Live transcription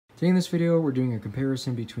Today in this video, we're doing a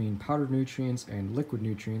comparison between powdered nutrients and liquid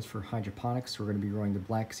nutrients for hydroponics. We're going to be growing the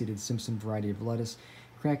black-seeded Simpson variety of lettuce,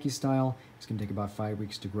 cracky style. It's going to take about 5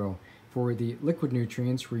 weeks to grow. For the liquid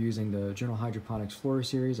nutrients, we're using the Journal Hydroponics Flora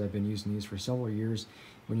series. I've been using these for several years.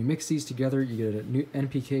 When you mix these together, you get an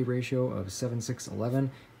NPK ratio of 7:6:11,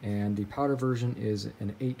 and the powder version is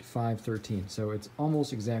an 8:5:13, so it's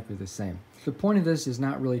almost exactly the same. The point of this is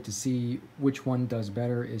not really to see which one does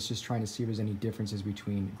better, it's just trying to see if there's any differences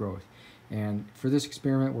between growth. And for this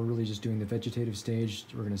experiment, we're really just doing the vegetative stage.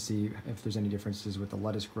 We're going to see if there's any differences with the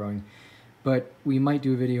lettuce growing. But we might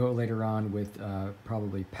do a video later on with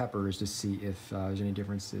probably peppers to see if there's any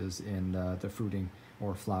differences in the fruiting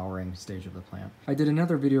or flowering stage of the plant. I did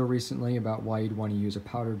another video recently about why you'd want to use a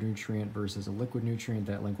powdered nutrient versus a liquid nutrient.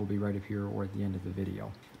 That link will be right up here or at the end of the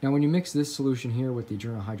video. Now when you mix this solution here with the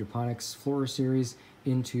Journal Hydroponics Flora series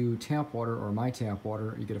into tap water or my tap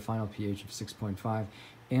water, you get a final pH of 6.5,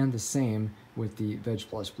 and the same with the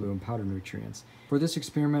Veg+Bloom powder nutrients. For this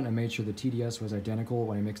experiment, I made sure the TDS was identical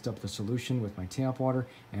when I mixed up the solution with my tap water,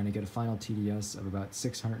 and I get a final TDS of about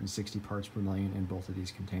 660 parts per million in both of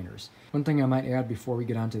these containers. One thing I might add before we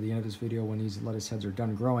get on to the end of this video, when these lettuce heads are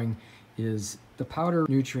done growing, is the powder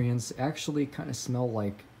nutrients actually kind of smell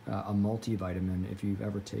like a multivitamin if you've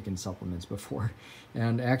ever taken supplements before.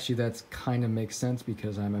 And actually that's kind of makes sense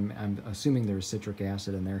because I'm assuming there's citric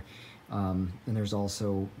acid in there. And there's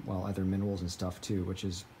also, well, other minerals and stuff too, which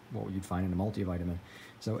is what you'd find in a multivitamin.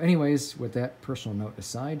 So anyways, with that personal note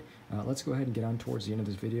aside, let's go ahead and get on towards the end of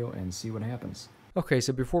this video and see what happens. Okay,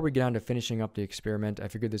 so before we get on to finishing up the experiment, I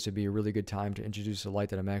figured this would be a really good time to introduce the light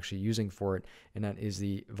that I'm actually using for it, and that is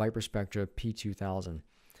the ViparSpectra P2000.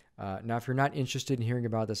 Now, if you're not interested in hearing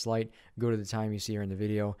about this light, go to the time you see here in the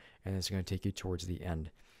video, and it's going to take you towards the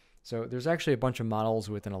end. So there's actually a bunch of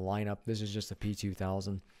models within a lineup. This is just the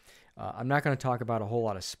P2000. I'm not going to talk about a whole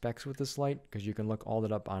lot of specs with this light because you can look all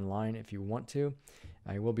that up online if you want to.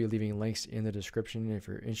 I will be leaving links in the description if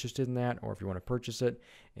you're interested in that or if you want to purchase it,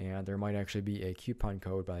 and there might actually be a coupon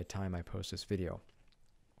code by the time I post this video.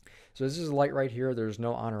 So this is a light right here. There's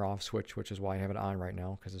no on or off switch, which is why I have it on right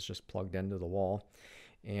now because it's just plugged into the wall.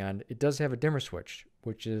 And it does have a dimmer switch,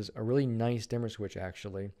 which is a really nice dimmer switch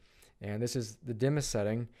actually. And this is the dimmest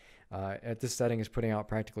setting. At this setting is putting out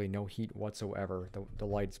practically no heat whatsoever. The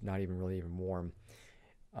light's not even really warm.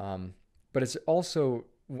 But it's also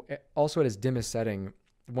at its dimmest setting.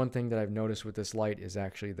 One thing that I've noticed with this light is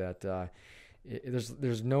actually that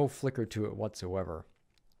there's no flicker to it whatsoever.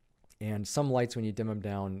 And some lights, when you dim them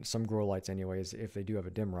down, some grow lights anyways, if they do have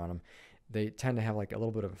a dimmer on them, they tend to have like a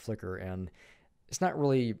little bit of a flicker, and it's not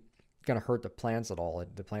really going to hurt the plants at all.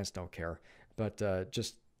 The plants don't care, but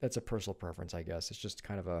just that's a personal preference, I guess. It's just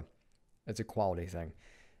kind of it's a quality thing.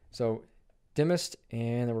 So dimmest,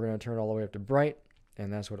 and then we're going to turn it all the way up to bright,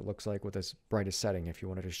 and that's what it looks like with this brightest setting if you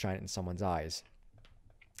wanted to shine it in someone's eyes,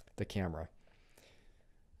 the camera.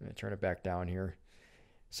 I'm going to turn it back down here.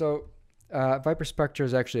 So ViparSpectra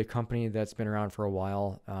is actually a company that's been around for a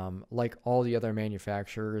while. Like all the other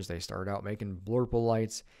manufacturers, they started out making blurple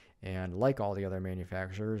lights, and like all the other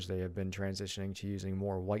manufacturers, they have been transitioning to using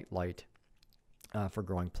more white light for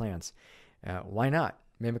growing plants. Why not?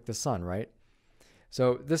 Mimic the sun, right?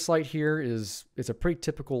 So this light here it's a pretty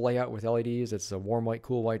typical layout with LEDs. It's a warm white,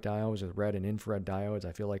 cool white diodes with red and infrared diodes.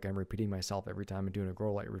 I feel like I'm repeating myself every time I'm doing a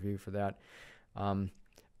grow light review for that.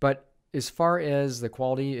 But as far as the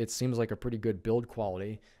quality, it seems like a pretty good build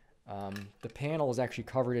quality. The panel is actually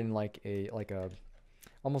covered in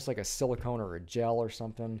almost like a silicone or a gel or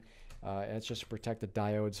something. And it's just to protect the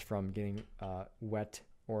diodes from getting wet,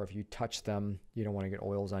 or if you touch them, you don't want to get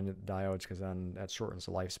oils on the diodes because then that shortens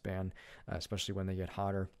the lifespan, especially when they get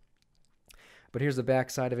hotter. But here's the back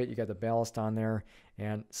side of it. You got the ballast on there,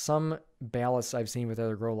 and some ballasts I've seen with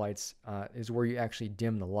other grow lights is where you actually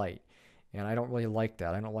dim the light. And I don't really like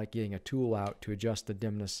that. I don't like getting a tool out to adjust the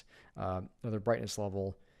dimness or the brightness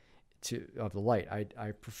level of the light.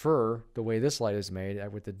 I prefer the way this light is made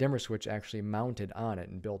with the dimmer switch actually mounted on it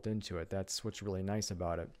and built into it. That's what's really nice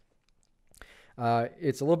about it.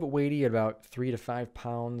 It's a little bit weighty, at about 3 to 5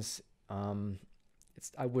 pounds.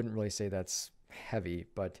 I wouldn't really say that's heavy,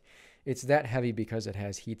 but it's that heavy because it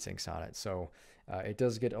has heat sinks on it. So it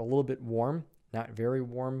does get a little bit warm, not very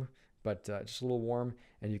warm, but just a little warm.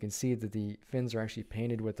 And you can see that the fins are actually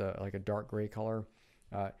painted with like a dark gray color.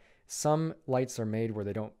 Some lights are made where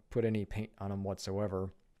they don't put any paint on them whatsoever.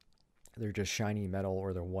 They're just shiny metal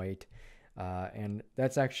or they're white. And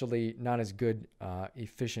that's actually not as good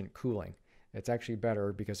efficient cooling. It's actually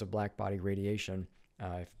better because of black body radiation.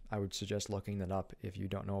 I would suggest looking that up if you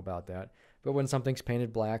don't know about that. But when something's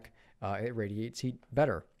painted black, it radiates heat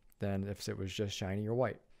better than if it was just shiny or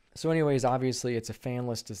white. So anyways, obviously it's a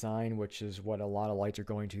fanless design, which is what a lot of lights are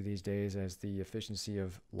going to these days as the efficiency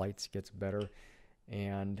of lights gets better.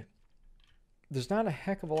 And there's not a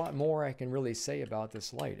heck of a lot more I can really say about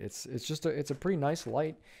this light. It's a pretty nice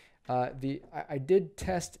light. I did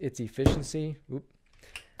test its efficiency.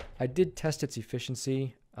 I did test its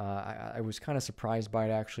efficiency. I was kind of surprised by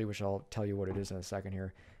it actually, which I'll tell you what it is in a second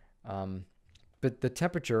here. But the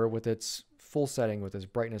temperature with its full setting, with its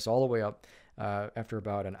brightness all the way up, after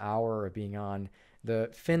about an hour of being on,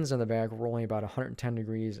 the fins on the back were only about 110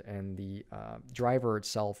 degrees, and the driver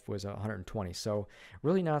itself was 120. So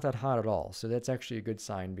really not that hot at all. So that's actually a good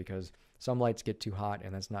sign, because some lights get too hot,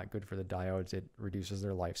 and that's not good for the diodes. It reduces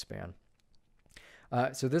their lifespan.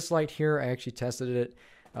 So this light here, I actually tested it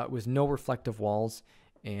with no reflective walls,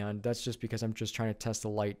 and that's just because I'm just trying to test the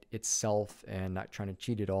light itself and not trying to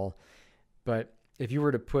cheat at all. But if you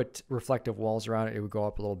were to put reflective walls around it, it would go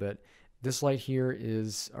up a little bit. This light here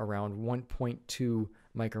is around 1.2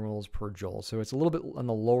 micromoles per joule. So it's a little bit on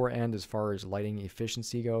the lower end as far as lighting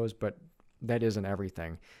efficiency goes, but that isn't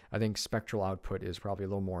everything. I think spectral output is probably a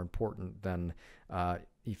little more important than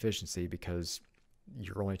efficiency, because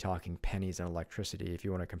you're only talking pennies in electricity. If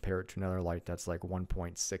you want to compare it to another light that's like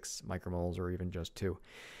 1.6 micromoles or even just 2,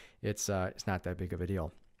 it's not that big of a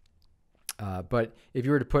deal. But if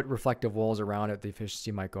you were to put reflective walls around it, the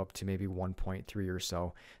efficiency might go up to maybe 1.3 or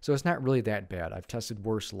so. So it's not really that bad. I've tested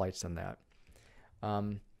worse lights than that.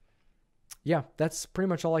 Yeah, that's pretty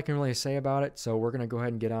much all I can really say about it. So we're going to go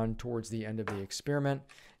ahead and get on towards the end of the experiment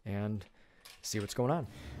and see what's going on.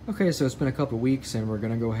 Okay, so it's been a couple weeks, and we're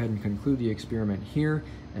going to go ahead and conclude the experiment here.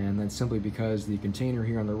 And that's simply because the container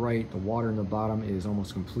here on the right, the water in the bottom is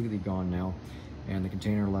almost completely gone now. And the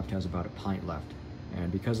container left has about a pint left. And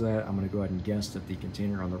because of that, I'm going to go ahead and guess that the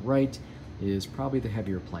container on the right is probably the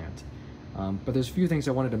heavier plant. But there's a few things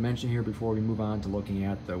I wanted to mention here before we move on to looking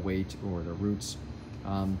at the weight or the roots.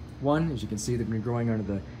 One, as you can see, they've been growing under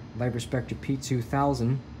the ViparSpectra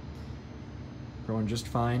P2000, growing just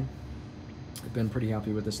fine. I've been pretty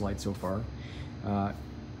happy with this light so far.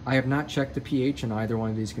 I have not checked the pH in either one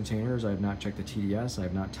of these containers. I have not checked the TDS. I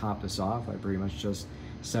have not topped this off. I pretty much just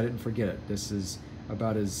set it and forget it. This is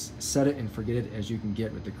about as set it and forget it as you can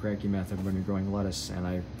get with the cracky method when you're growing lettuce, and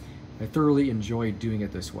I thoroughly enjoy doing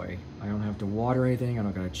it this way. I don't have to water anything. I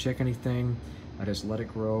don't got to check anything. I just let it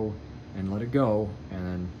grow and let it go, and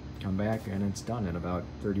then come back and it's done in about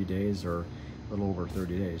 30 days or a little over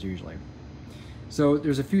 30 days usually. So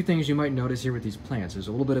there's a few things you might notice here with these plants. There's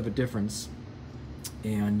a little bit of a difference,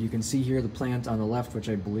 and you can see here the plant on the left, which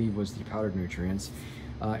I believe was the powdered nutrients.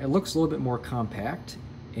 It looks a little bit more compact,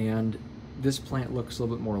 and this plant looks a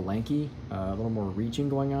little bit more lanky, a little more reaching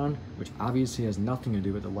going on, which obviously has nothing to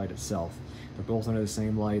do with the light itself. They're both under the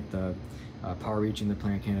same light. The power reaching the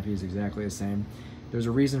plant canopy is exactly the same. There's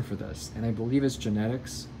a reason for this, and I believe it's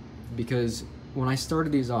genetics, because when I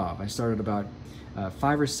started these off, I started about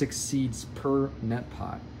 5 or 6 seeds per net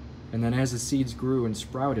pot, and then as the seeds grew and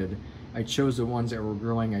sprouted, I chose the ones that were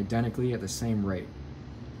growing identically at the same rate.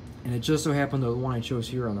 And it just so happened that the one I chose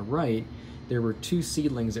here on the right, there were 2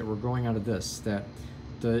 seedlings that were growing out of this, that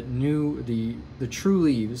the true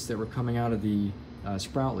leaves that were coming out of the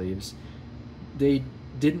sprout leaves, they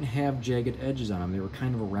didn't have jagged edges on them. They were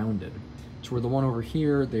kind of rounded. To where the one over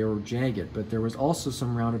here, they were jagged, but there was also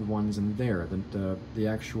some rounded ones in there, the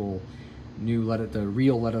actual new lettuce, the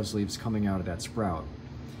real lettuce leaves coming out of that sprout.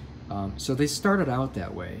 So they started out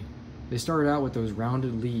that way. They started out with those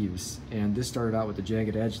rounded leaves, and this started out with the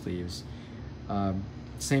jagged edge leaves.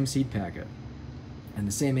 Same seed packet and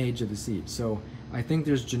the same age of the seed. So I think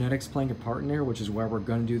there's genetics playing a part in there, which is why we're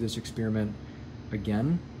going to do this experiment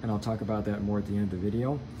again, and I'll talk about that more at the end of the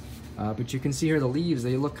video. But you can see here the leaves,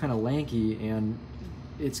 they look kind of lanky, and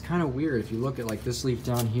it's kind of weird. If you look at like this leaf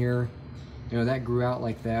down here, you know, that grew out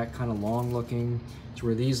like that, kind of long looking, to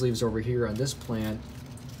where these leaves over here on this plant,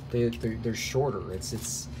 they're shorter.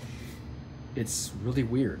 It's really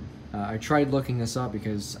weird. I tried looking this up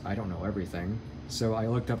because I don't know everything. So I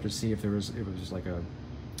looked up to see if it was just like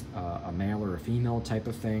a male or a female type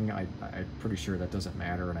of thing. I'm pretty sure that doesn't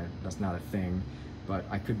matter, and that's not a thing, but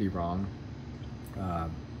I could be wrong.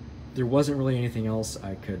 There wasn't really anything else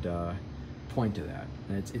I could point to that.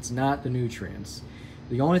 And it's not the nutrients.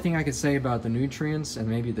 The only thing I could say about the nutrients, and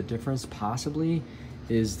maybe the difference possibly,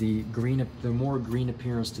 is the more green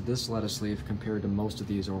appearance to this lettuce leaf compared to most of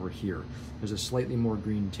these over here. There's a slightly more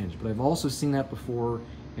green tinge, but I've also seen that before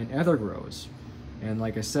in other grows. And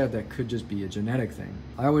like I said, that could just be a genetic thing.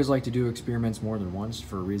 I always like to do experiments more than once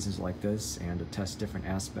for reasons like this, and to test different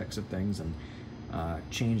aspects of things and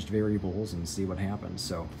changed variables and see what happens.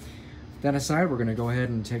 So That aside, we're going to go ahead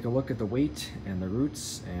and take a look at the weight and the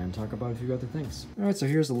roots and talk about a few other things. All right, so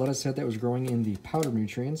here's the lettuce head that was growing in the powder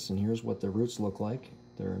nutrients, and here's what the roots look like.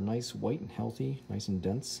 They're nice, white, and healthy, nice and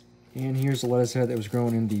dense. And here's the lettuce head that was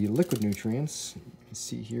growing in the liquid nutrients. You can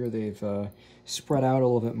see here they've spread out a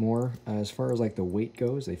little bit more. As far as like the weight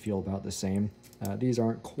goes, they feel about the same. These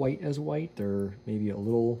aren't quite as white. They're maybe a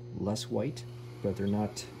little less white, but they're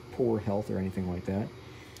not poor health or anything like that.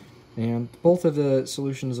 And both of the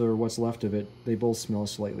solutions, or what's left of it, they both smell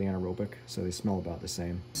slightly anaerobic, so they smell about the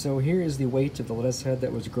same. So here is the weight of the lettuce head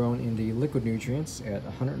that was grown in the liquid nutrients at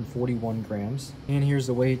 141 grams. And here's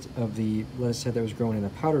the weight of the lettuce head that was grown in the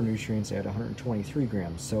powder nutrients at 123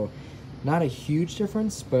 grams. So not a huge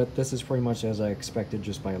difference, but this is pretty much as I expected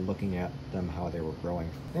just by looking at them, how they were growing.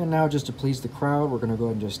 And now, just to please the crowd, we're gonna go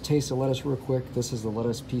ahead and just taste the lettuce real quick. This is the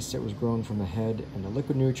lettuce piece that was grown from the head and the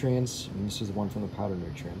liquid nutrients, and this is the one from the powder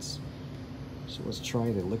nutrients. So let's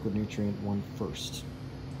try the liquid nutrient one first.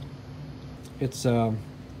 It's a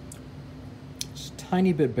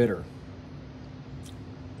tiny bit bitter.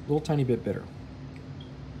 A little tiny bit bitter.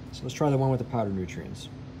 So let's try the one with the powder nutrients.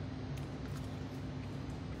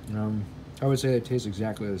 I would say they taste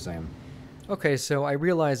exactly the same. Okay, so I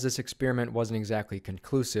realized this experiment wasn't exactly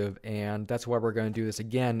conclusive, and that's why we're going to do this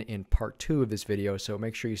again in part 2 of this video, so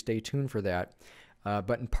make sure you stay tuned for that.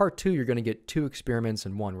 But in part 2, you're going to get 2 experiments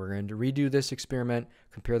in one. We're going to redo this experiment,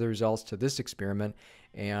 compare the results to this experiment,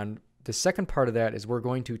 and the second part of that is we're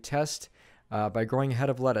going to test by growing a head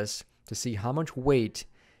of lettuce to see how much weight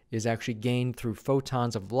is actually gained through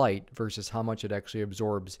photons of light versus how much it actually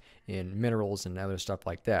absorbs in minerals and other stuff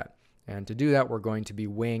like that. And to do that, we're going to be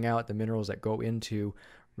weighing out the minerals that go into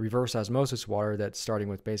reverse osmosis water that's starting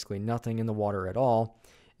with basically nothing in the water at all.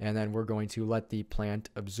 And then we're going to let the plant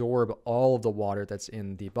absorb all of the water that's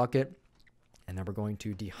in the bucket. And then we're going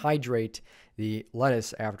to dehydrate the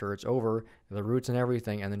lettuce after it's over, the roots and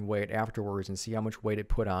everything, and then weigh it afterwards and see how much weight it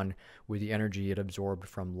put on with the energy it absorbed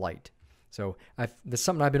from light. So this is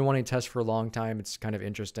something I've been wanting to test for a long time. It's kind of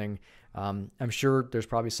interesting. I'm sure there's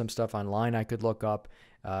probably some stuff online I could look up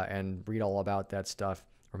and read all about that stuff,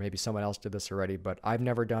 or maybe someone else did this already, but I've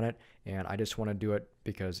never done it, and I just want to do it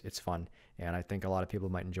because it's fun, and I think a lot of people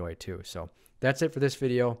might enjoy it too. So that's it for this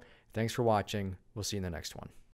video. Thanks for watching. We'll see you in the next one.